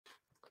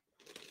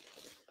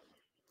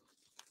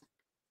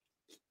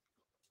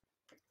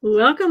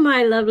Welcome,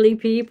 my lovely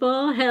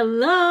people.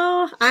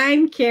 Hello,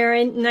 I'm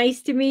Karen.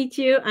 Nice to meet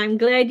you. I'm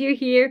glad you're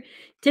here.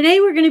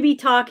 Today, we're going to be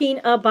talking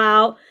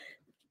about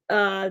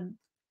uh,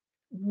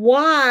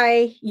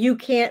 why you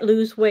can't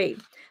lose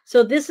weight.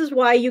 So, this is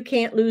why you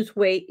can't lose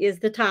weight, is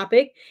the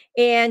topic.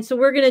 And so,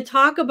 we're going to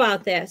talk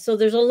about that. So,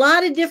 there's a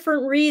lot of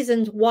different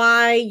reasons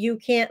why you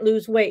can't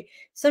lose weight.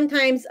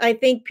 Sometimes I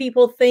think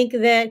people think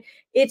that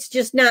it's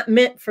just not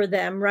meant for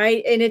them,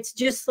 right? And it's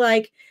just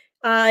like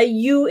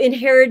you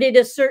inherited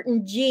a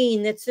certain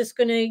gene that's just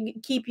going to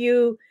keep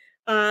you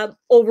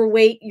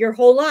overweight your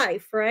whole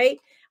life, right?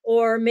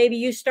 Or maybe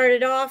you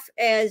started off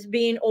as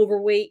being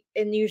overweight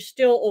and you're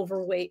still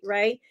overweight,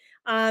 right?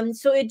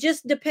 So it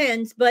just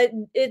depends, but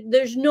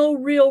there's no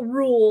real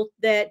rule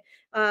that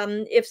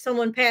if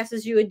someone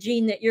passes you a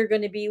gene that you're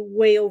going to be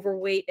way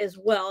overweight as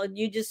well. And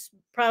you just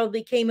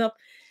probably came up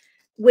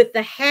with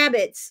the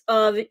habits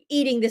of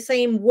eating the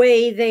same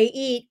way they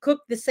eat,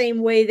 cook the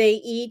same way they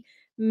eat,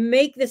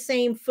 make the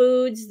same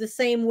foods the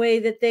same way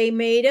that they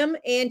made them,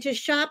 and to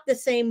shop the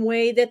same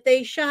way that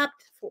they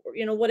shopped for,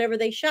 whatever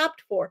they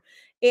shopped for.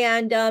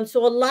 And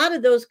so a lot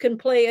of those can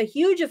play a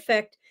huge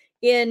effect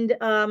in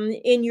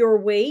your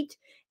weight.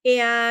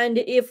 And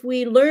if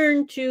we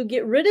learn to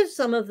get rid of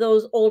some of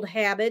those old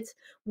habits,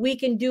 we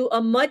can do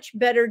a much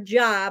better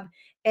job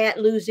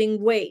at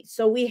losing weight.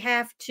 So we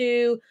have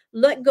to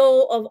let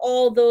go of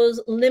all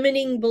those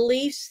limiting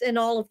beliefs and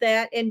all of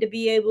that, and to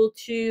be able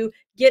to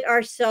get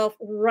ourselves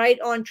right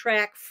on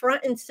track,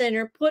 front and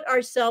center, put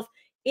ourselves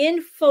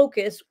in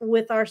focus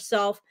with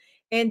ourselves.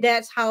 And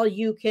that's how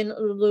you can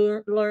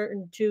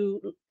learn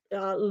to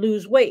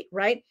lose weight,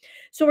 right?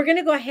 So we're going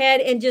to go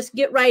ahead and just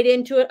get right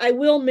into it. I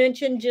will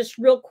mention just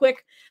real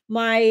quick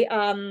my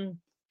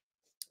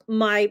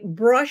my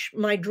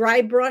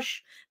dry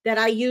brush that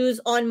I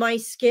use on my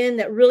skin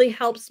that really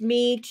helps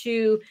me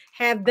to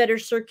have better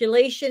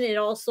circulation. It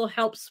also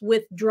helps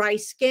with dry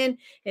skin,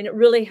 and it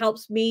really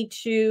helps me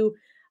to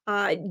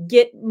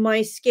get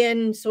my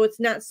skin so it's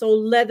not so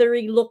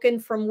leathery looking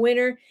from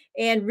winter,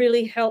 and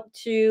really help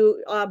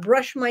to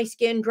brush my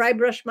skin, dry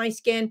brush my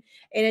skin.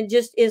 And it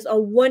just is a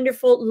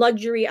wonderful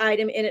luxury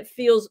item, and it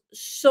feels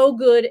so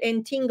good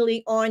and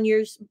tingly on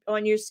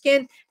your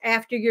skin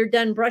after you're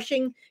done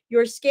brushing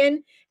your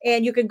skin.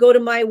 And you can go to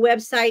my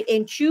website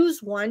and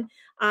choose one.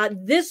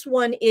 This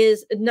one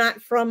is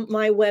not from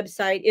my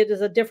website, it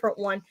is a different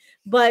one,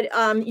 but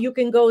you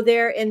can go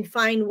there and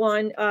find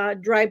one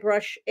dry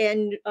brush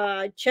and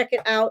check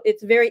it out.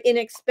 It's very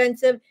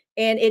inexpensive,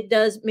 and it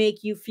does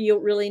make you feel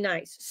really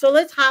nice. So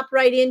let's hop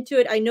right into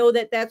it. I know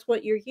that that's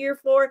what you're here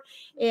for.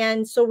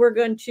 And so we're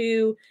going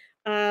to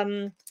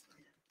um,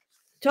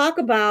 talk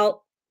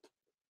about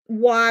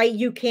why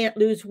you can't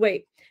lose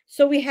weight.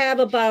 So we have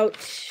about,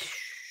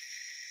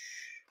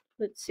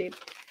 let's see,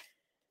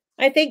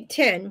 I think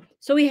 10.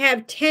 So we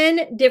have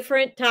 10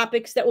 different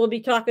topics that we'll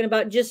be talking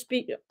about,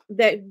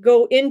 that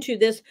go into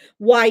this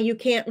why you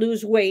can't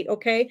lose weight,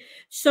 okay?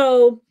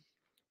 So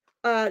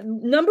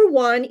number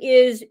one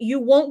is you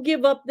won't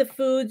give up the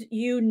foods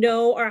you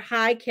know are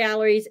high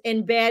calories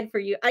and bad for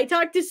you. I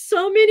talk to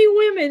so many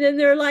women and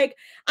they're like,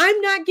 I'm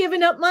not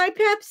giving up my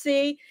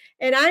Pepsi,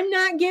 and I'm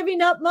not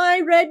giving up my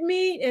red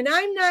meat, and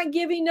I'm not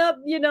giving up,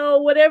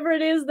 whatever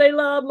it is they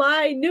love,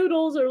 my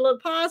noodles or la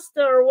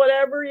pasta or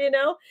whatever,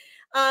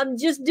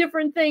 just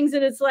different things.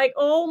 And it's like,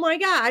 oh my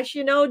gosh,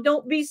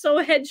 don't be so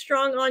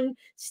headstrong on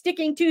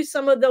sticking to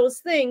some of those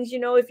things.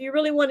 If you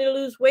really want to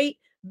lose weight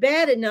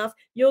bad enough,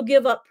 you'll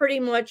give up pretty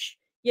much,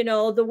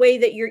 the way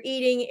that you're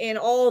eating and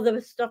all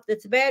the stuff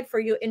that's bad for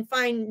you, and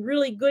find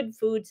really good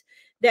foods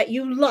that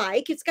you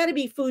like. It's got to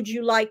be foods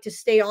you like to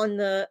stay on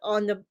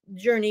the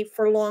journey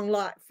for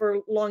for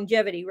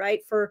longevity,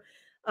 right? For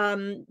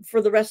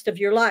the rest of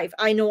your life.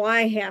 I know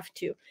I have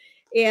to.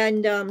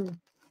 And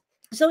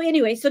so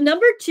anyway, so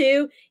number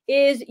two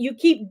is you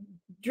keep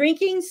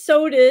drinking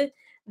soda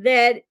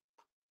that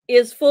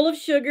is full of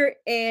sugar,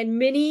 and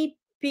many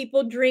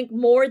people drink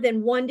more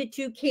than 1 to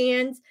 2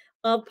 cans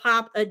of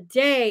pop a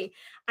day.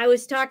 I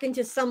was talking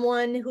to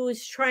someone who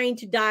was trying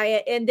to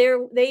diet, and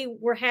they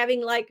were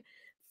having like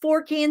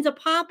 4 cans of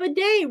pop a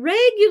day,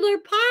 regular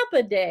pop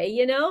a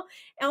day,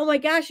 Oh my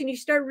gosh. And you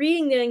start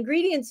reading the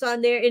ingredients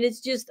on there, and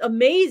it's just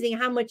amazing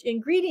how much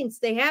ingredients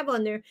they have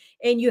on there.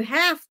 And you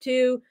have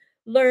to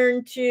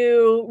learn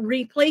to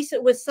replace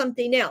it with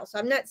something else.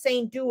 I'm not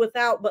saying do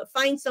without, but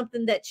find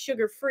something that's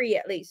sugar free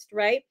at least,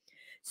 right?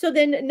 So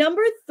then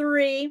number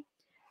three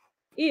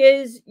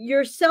is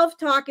your self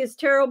talk is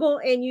terrible,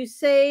 and you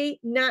say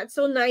not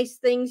so nice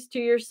things to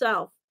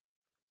yourself.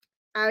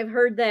 I've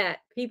heard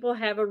that people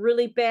have a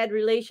really bad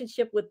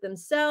relationship with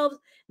themselves,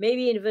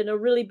 maybe even a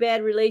really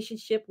bad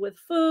relationship with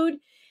food,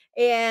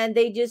 and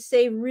they just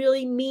say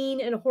really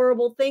mean and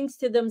horrible things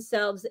to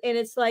themselves. And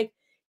it's like,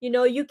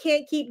 you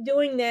can't keep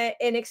doing that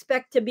and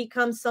expect to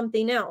become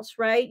something else,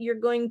 right? You're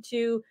going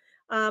to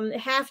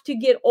have to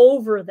get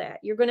over that.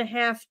 You're going to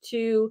have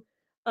to,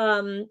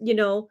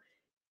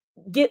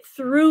 get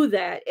through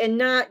that and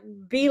not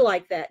be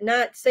like that,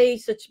 not say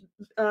such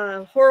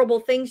horrible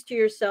things to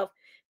yourself,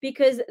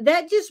 because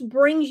that just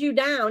brings you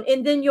down.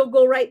 And then you'll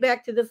go right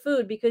back to the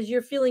food because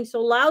you're feeling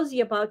so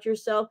lousy about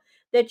yourself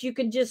that you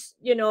can just,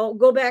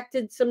 go back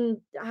to some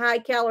high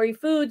calorie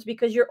foods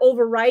because you're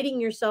overriding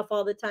yourself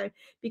all the time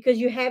because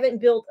you haven't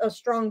built a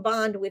strong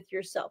bond with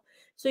yourself.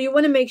 So you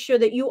want to make sure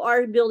that you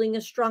are building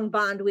a strong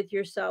bond with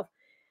yourself.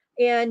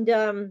 And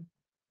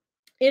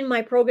in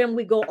my program,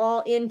 we go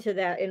all into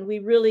that and we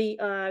really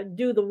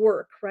do the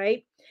work,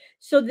 right?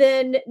 So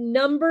then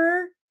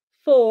number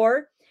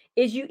 4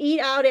 is you eat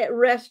out at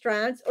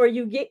restaurants or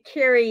you get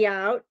carry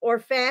out or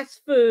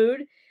fast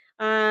food.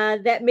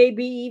 That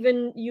maybe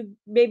even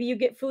maybe you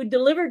get food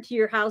delivered to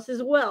your house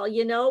as well.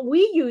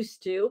 We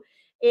used to,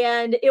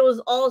 and it was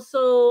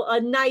also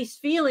a nice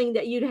feeling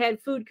that you'd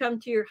had food come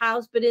to your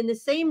house. But in the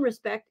same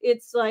respect,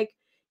 it's like,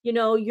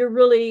 you're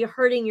really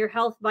hurting your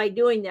health by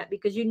doing that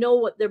because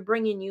what they're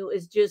bringing you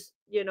is just,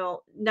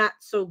 not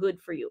so good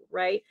for you,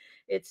 right?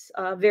 It's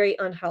very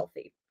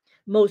unhealthy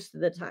most of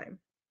the time.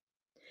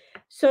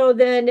 So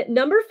then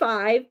number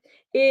 5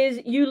 is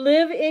you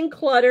live in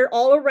clutter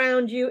all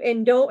around you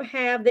and don't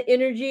have the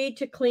energy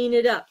to clean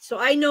it up. So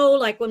I know,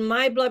 like, when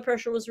my blood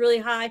pressure was really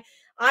high,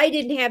 I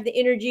didn't have the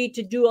energy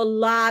to do a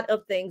lot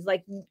of things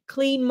like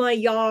clean my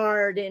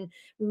yard and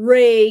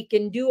rake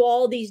and do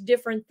all these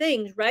different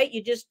things, right?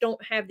 You just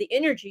don't have the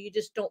energy. You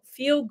just don't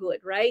feel good,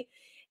 right?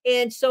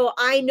 And so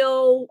I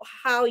know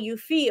how you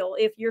feel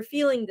if you're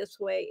feeling this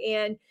way.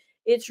 And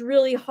it's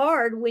really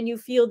hard when you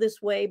feel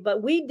this way,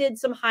 but we did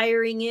some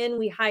hiring in.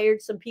 We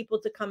hired some people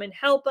to come and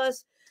help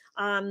us.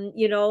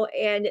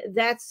 And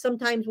that's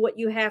sometimes what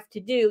you have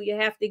to do. You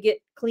have to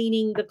get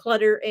cleaning the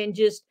clutter and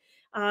just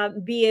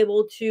be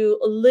able to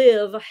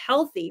live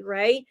healthy,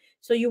 right?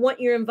 So you want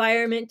your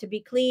environment to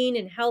be clean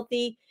and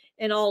healthy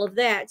and all of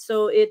that.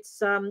 So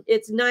it's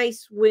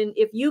nice when,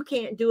 if you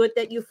can't do it,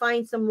 that you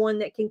find someone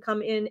that can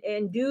come in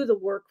and do the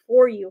work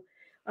for you.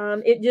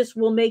 It just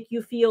will make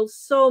you feel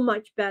so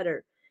much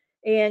better.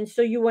 And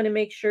so you want to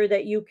make sure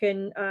that you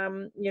can,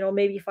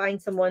 maybe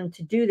find someone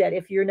to do that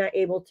if you're not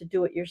able to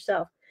do it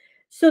yourself.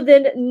 So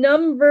then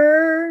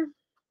number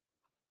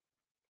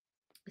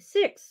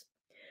 6,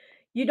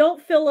 you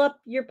don't fill up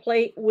your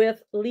plate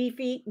with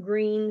leafy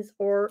greens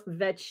or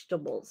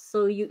vegetables.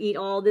 So you eat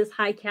all this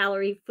high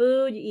calorie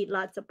food, you eat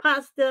lots of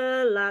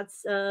pasta,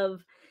 lots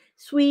of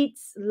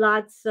sweets,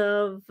 lots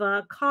of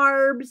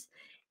carbs,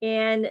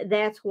 and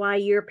that's why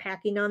you're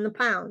packing on the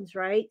pounds,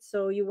 right?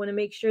 So you want to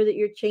make sure that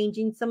you're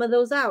changing some of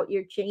those out.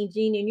 You're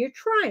changing and you're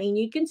trying.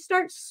 You can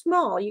start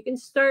small, you can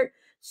start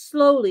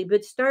slowly,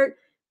 but start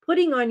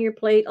putting on your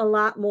plate a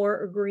lot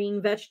more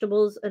green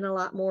vegetables and a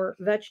lot more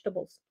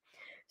vegetables.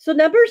 So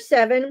number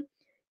 7,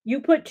 you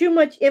put too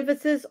much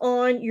emphasis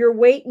on your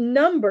weight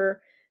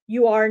number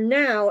you are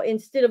now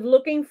instead of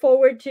looking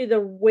forward to the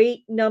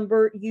weight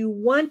number you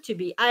want to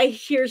be. I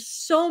hear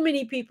so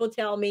many people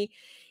tell me,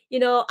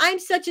 I'm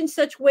such and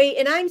such weight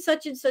and I'm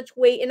such and such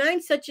weight and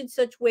I'm such and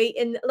such weight.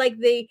 And like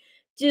they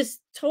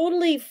just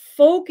totally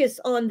focus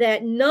on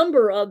that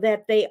number of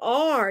that they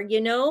are.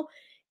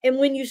 And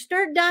when you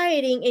start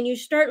dieting and you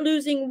start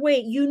losing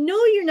weight,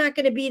 you're not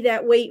going to be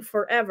that weight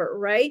forever,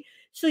 right?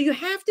 So you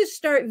have to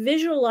start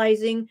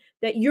visualizing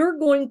that you're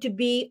going to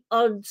be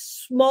a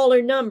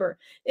smaller number.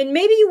 And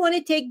maybe you want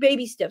to take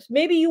baby steps.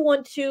 Maybe you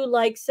want to,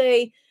 like,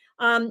 say,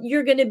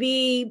 you're going to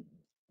be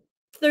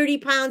 30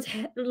 pounds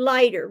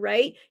lighter,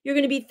 right? You're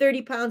going to be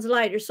 30 pounds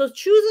lighter. So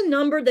choose a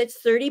number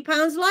that's 30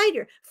 pounds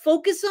lighter.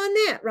 Focus on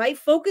that, right?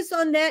 Focus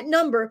on that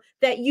number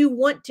that you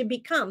want to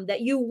become,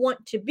 that you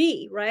want to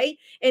be, right?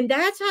 And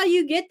that's how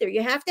you get there.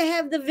 You have to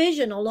have the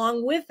vision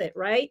along with it,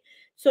 right?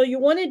 So you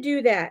want to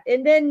do that.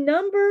 And then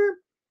number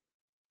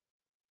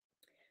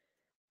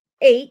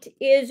 8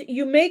 is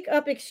you make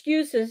up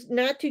excuses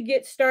not to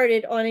get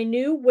started on a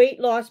new weight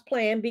loss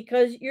plan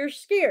because you're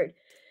scared.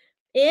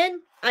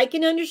 And I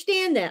can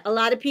understand that. A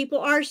lot of people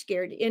are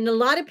scared. And a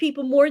lot of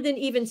people, more than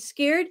even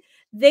scared,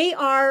 they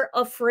are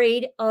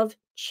afraid of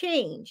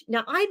change.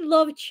 Now, I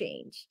love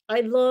change.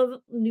 I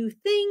love new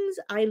things.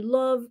 I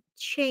love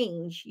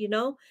change.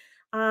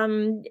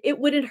 It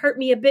wouldn't hurt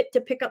me a bit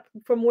to pick up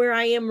from where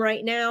I am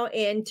right now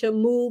and to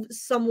move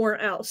somewhere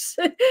else.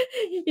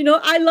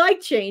 I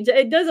like change.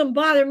 It doesn't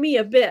bother me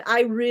a bit.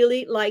 I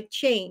really like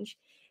change.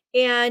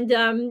 And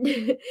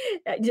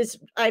I'm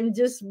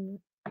just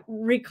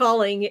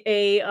recalling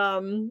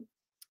a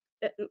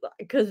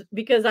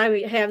because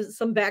I have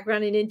some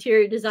background in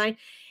interior design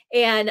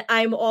and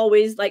I'm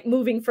always like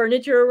moving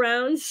furniture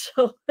around.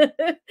 So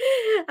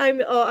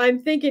I'm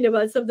thinking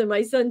about something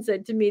my son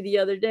said to me the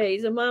other day.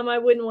 He said, "Mom, I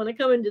wouldn't want to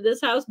come into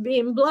this house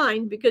being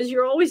blind because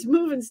you're always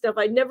moving stuff.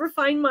 I'd never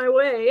find my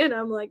way." And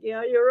I'm like,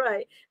 "Yeah, you're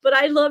right." But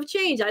I love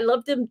change. I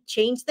love to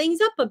change things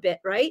up a bit,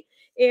 right?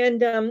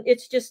 And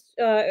it's just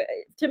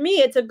to me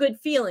it's a good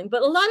feeling.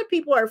 But a lot of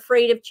people are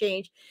afraid of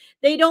change.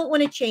 They don't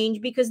want to change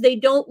because they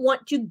don't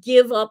want to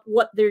give up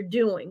what they're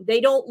doing.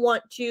 They don't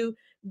want to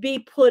be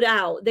put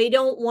out. They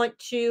don't want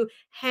to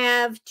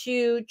have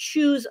to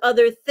choose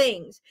other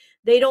things.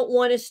 They don't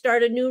want to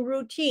start a new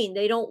routine.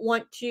 They don't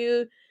want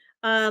to,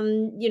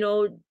 um, you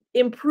know,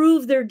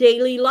 improve their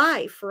daily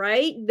life,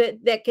 right?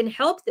 That can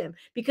help them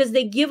because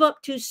they give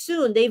up too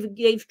soon.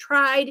 They've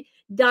tried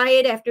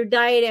diet after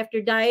diet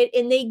after diet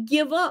and they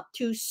give up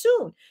too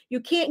soon. You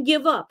can't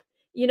give up.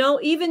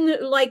 Even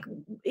like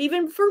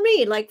even for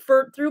me, like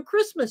for through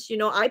Christmas,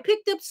 I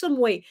picked up some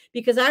weight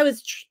because I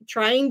was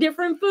trying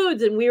different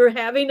foods and we were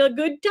having a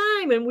good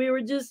time and we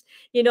were just,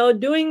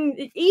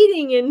 doing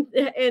eating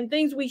and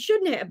things we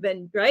shouldn't have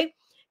been, right?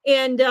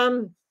 And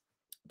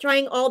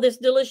trying all this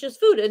delicious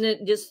food and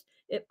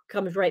it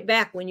comes right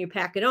back when you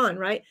pack it on,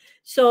 right?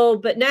 So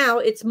but now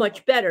it's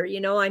much better,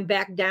 I'm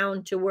back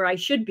down to where I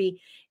should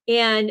be.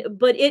 And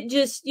but it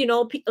just,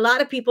 a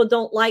lot of people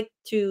don't like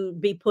to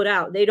be put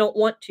out, they don't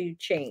want to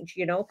change,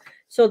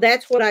 so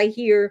that's what I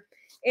hear.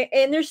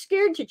 And they're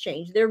scared to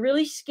change, they're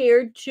really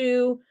scared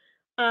to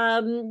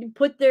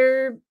put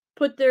their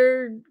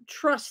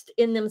trust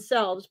in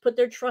themselves, put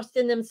their trust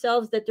in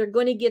themselves that they're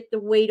going to get the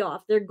weight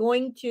off, they're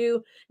going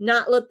to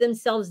not let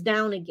themselves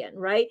down again,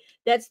 right?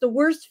 That's the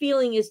worst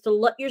feeling, is to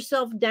let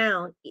yourself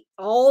down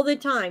all the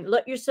time.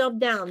 Let yourself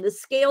down. The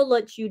scale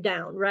lets you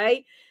down,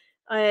 right?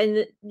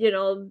 And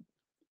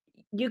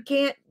you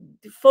can't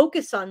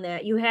focus on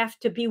that. You have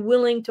to be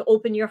willing to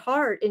open your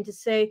heart and to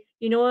say,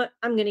 you know what,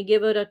 I'm going to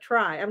give it a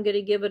try. I'm going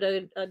to give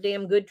it a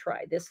damn good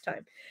try this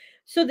time.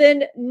 So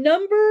then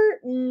number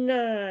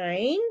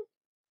 9,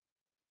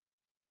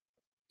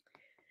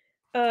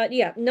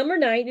 yeah, number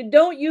 9, you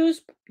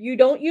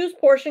don't use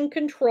portion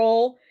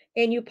control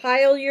and you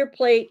pile your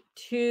plate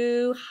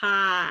too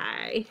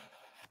high.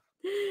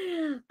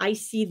 I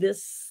see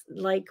this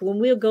like when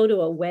we'll go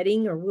to a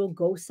wedding or we'll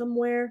go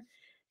somewhere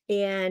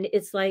and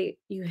it's like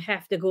you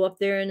have to go up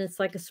there and it's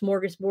like a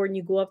smorgasbord and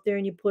you go up there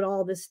and you put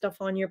all this stuff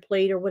on your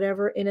plate or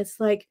whatever and it's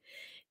like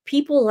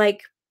people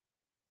like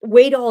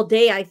wait all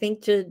day, I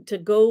think, to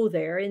go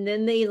there, and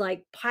then they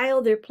like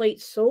pile their plate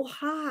so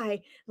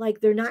high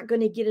like they're not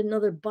going to get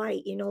another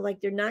bite,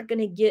 like they're not going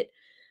to get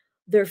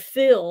their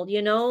fill,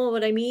 you know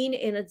what I mean?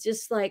 And it's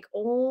just like,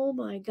 oh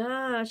my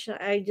gosh,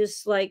 I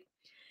just like,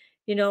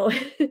 you know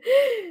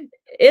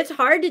it's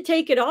hard to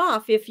take it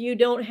off if you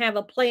don't have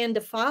a plan to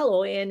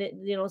follow. And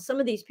some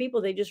of these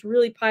people, they just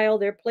really pile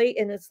their plate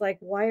and it's like,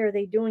 why are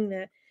they doing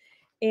that?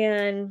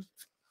 And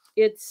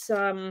it's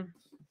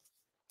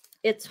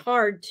it's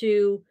hard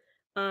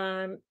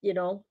um you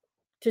know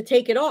to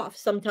take it off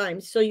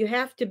sometimes, so you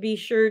have to be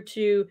sure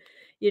to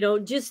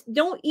just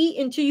don't eat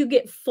until you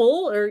get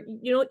full, or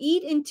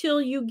eat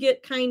until you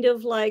get kind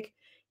of like,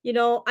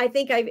 I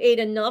think I've ate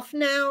enough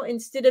now,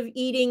 instead of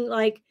eating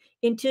like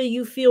until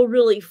you feel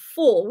really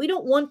full. We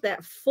don't want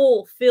that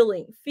full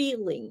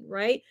feeling,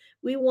 right?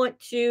 We want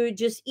to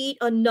just eat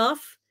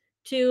enough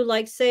to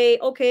like say,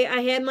 okay,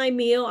 I had my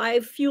meal,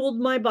 I've fueled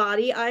my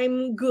body,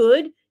 I'm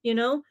good,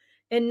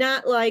 and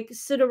not like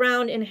sit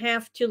around and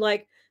have to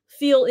like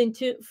feel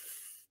into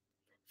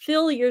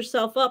fill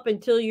yourself up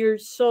until you're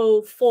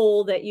so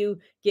full that you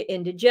get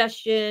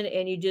indigestion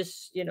and you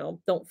just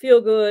don't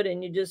feel good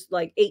and you just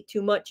like ate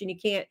too much and you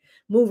can't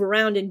move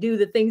around and do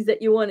the things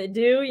that you want to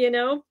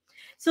do.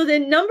 So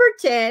then number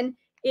 10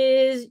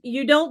 is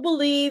you don't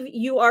believe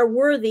you are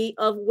worthy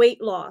of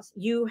weight loss.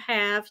 You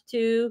have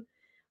to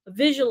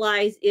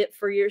visualize it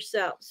for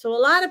yourself. So a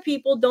lot of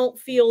people don't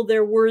feel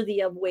they're worthy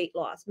of weight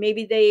loss.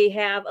 Maybe they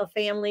have a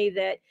family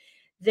that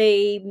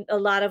a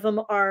lot of them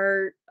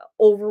are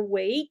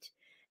overweight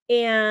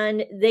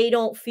and they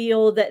don't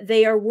feel that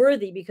they are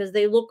worthy because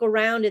they look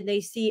around and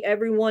they see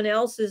everyone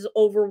else is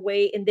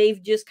overweight and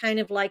they've just kind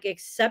of like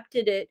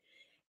accepted it,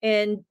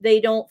 and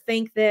they don't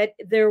think that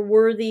they're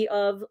worthy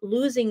of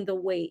losing the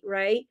weight,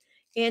 right?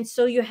 And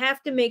so you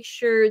have to make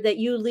sure that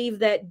you leave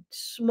that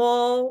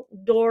small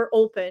door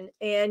open,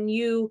 and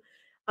you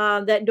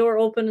that door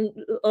open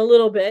a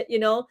little bit,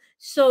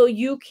 so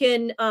you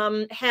can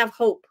have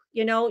hope.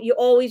 You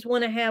always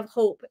want to have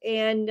hope.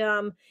 And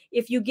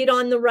if you get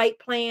on the right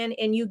plan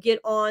and you get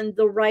on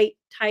the right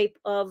type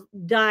of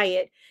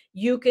diet,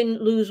 you can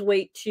lose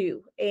weight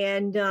too.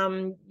 And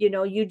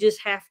you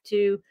just have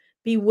to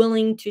be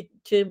willing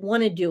to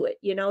want to do it,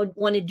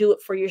 want to do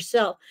it for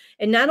yourself.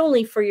 And not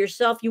only for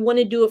yourself, you want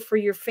to do it for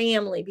your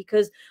family,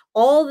 because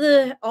all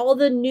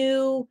the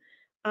new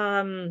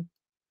um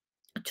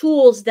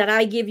tools that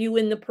I give you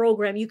in the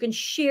program, you can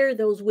share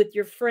those with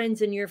your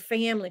friends and your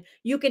family.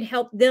 You can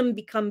help them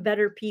become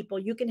better people.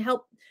 You can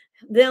help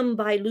them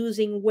by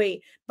losing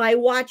weight, by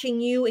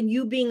watching you and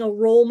you being a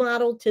role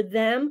model to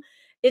them.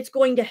 It's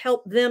going to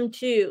help them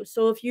too.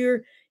 So if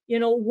you're,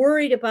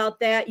 worried about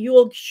that,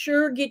 you'll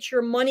sure get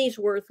your money's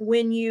worth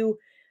when you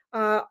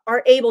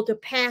are able to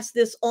pass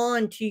this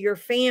on to your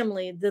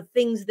family, the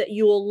things that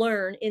you will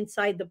learn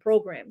inside the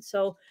program.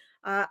 So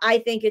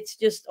I think it's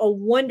just a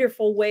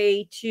wonderful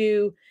way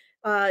to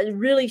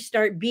really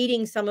start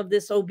beating some of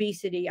this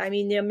obesity. I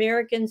mean, the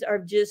Americans are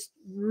just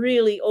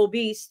really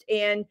obese,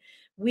 and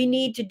we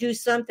need to do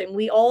something.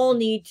 We all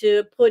need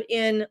to put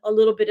in a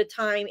little bit of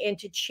time and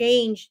to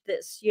change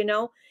this.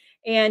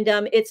 And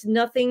it's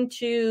nothing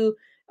to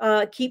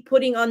keep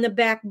putting on the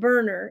back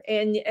burner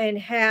and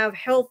have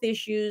health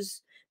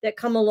issues that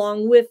come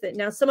along with it.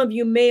 Now, some of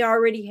you may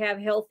already have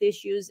health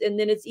issues, and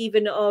then it's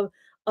even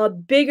a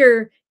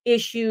bigger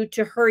issue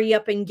to hurry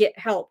up and get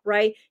help,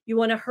 right? You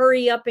want to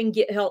hurry up and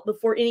get help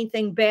before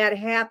anything bad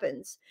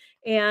happens.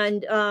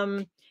 And,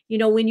 you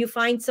know, when you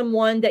find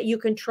someone that you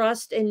can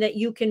trust and that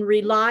you can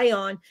rely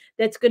on,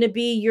 that's going to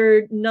be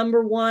your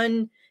number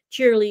one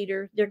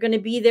cheerleader. They're going to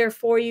be there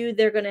for you.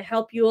 They're going to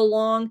help you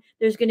along.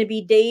 There's going to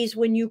be days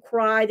when you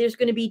cry. There's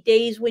going to be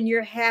days when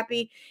you're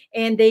happy,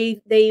 and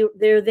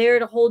they're there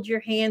to hold your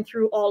hand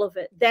through all of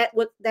it.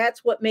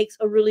 That's what makes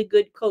a really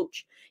good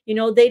coach. You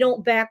know, they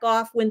don't back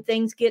off when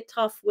things get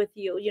tough with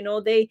you. You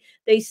know, they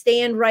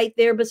stand right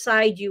there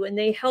beside you, and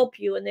they help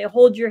you, and they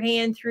hold your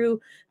hand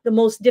through the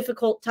most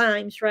difficult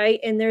times,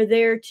 right? And they're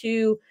there to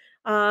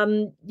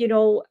you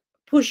know,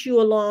 push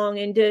you along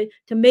and to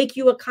make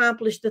you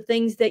accomplish the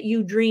things that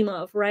you dream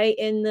of, right?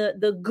 And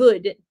the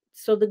good,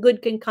 so the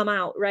good can come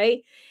out,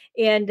 right?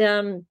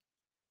 And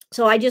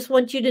so I just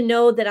want you to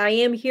know that I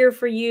am here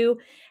for you,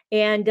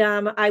 and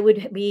I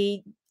would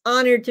be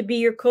honored to be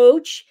your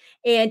coach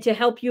and to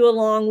help you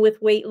along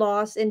with weight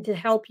loss, and to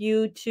help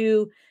you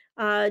to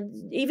uh,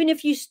 even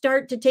if you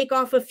start to take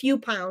off a few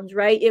pounds,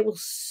 right? It will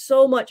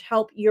so much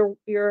help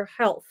your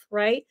health,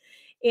 right?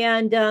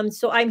 And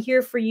so I'm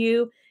here for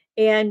you,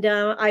 and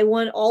I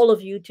want all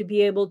of you to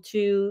be able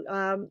to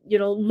you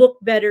know, look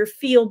better,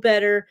 feel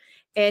better,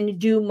 and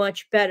do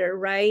much better,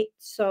 right?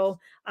 So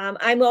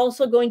I'm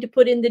also going to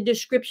put in the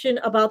description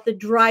about the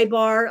dry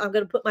bar. I'm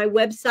going to put my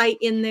website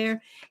in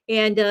there,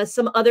 and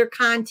some other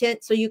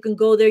content, so you can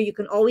go there. You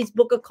can always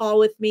book a call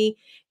with me,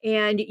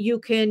 and you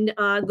can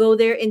go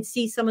there and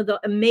see some of the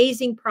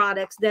amazing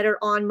products that are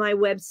on my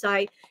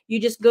website. You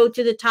just go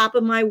to the top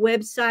of my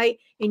website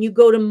and you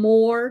go to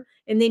more,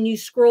 and then you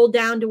scroll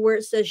down to where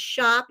it says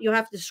shop. You'll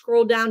have to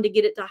scroll down to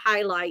get it to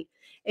highlight,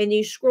 and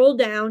you scroll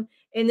down,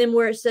 and then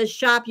where it says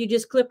shop, you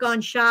just click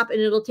on shop, and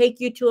it'll take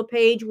you to a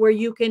page where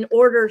you can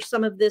order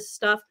some of this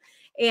stuff.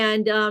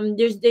 And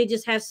they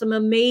just have some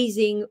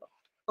amazing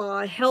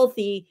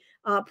healthy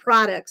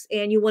products,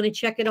 and you want to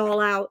check it all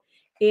out.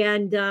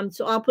 And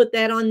so I'll put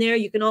that on there.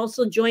 You can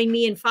also join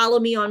me and follow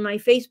me on my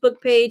Facebook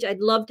page.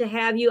 I'd love to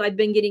have you. I've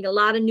been getting a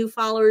lot of new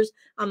followers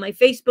on my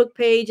Facebook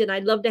page, and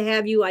I'd love to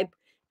have you. I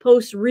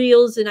post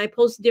reels and I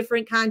post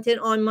different content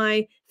on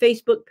my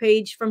Facebook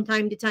page from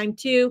time to time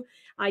too.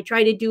 I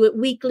try to do it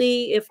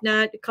weekly, if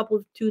not a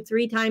couple, 2,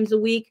 3 times a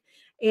week.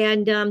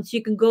 And so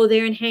you can go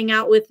there and hang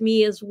out with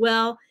me as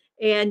well.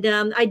 And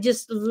I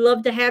just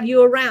love to have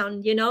you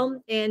around, you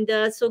know. And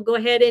so go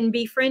ahead and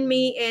befriend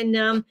me,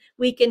 and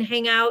we can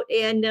hang out,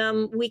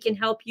 and we can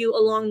help you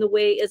along the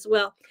way as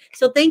well.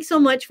 So thanks so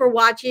much for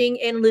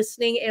watching and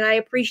listening, and I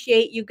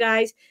appreciate you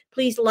guys.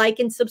 Please like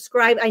and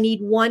subscribe. I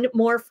need one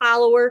more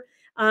follower.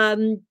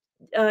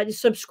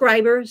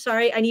 Subscriber,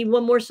 sorry, I need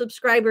one more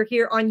subscriber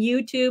here on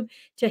YouTube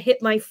to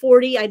hit my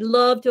 40. I'd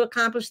love to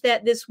accomplish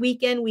that this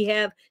weekend. We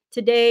have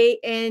today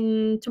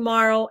and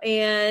tomorrow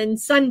and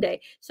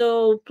Sunday,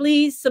 so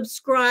please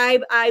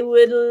subscribe. I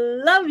would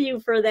love you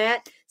for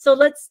that. So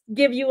let's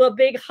give you a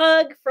big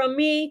hug from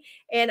me,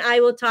 and I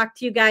will talk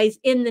to you guys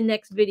in the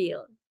next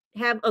video.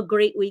 Have a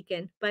great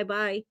weekend. Bye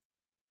bye.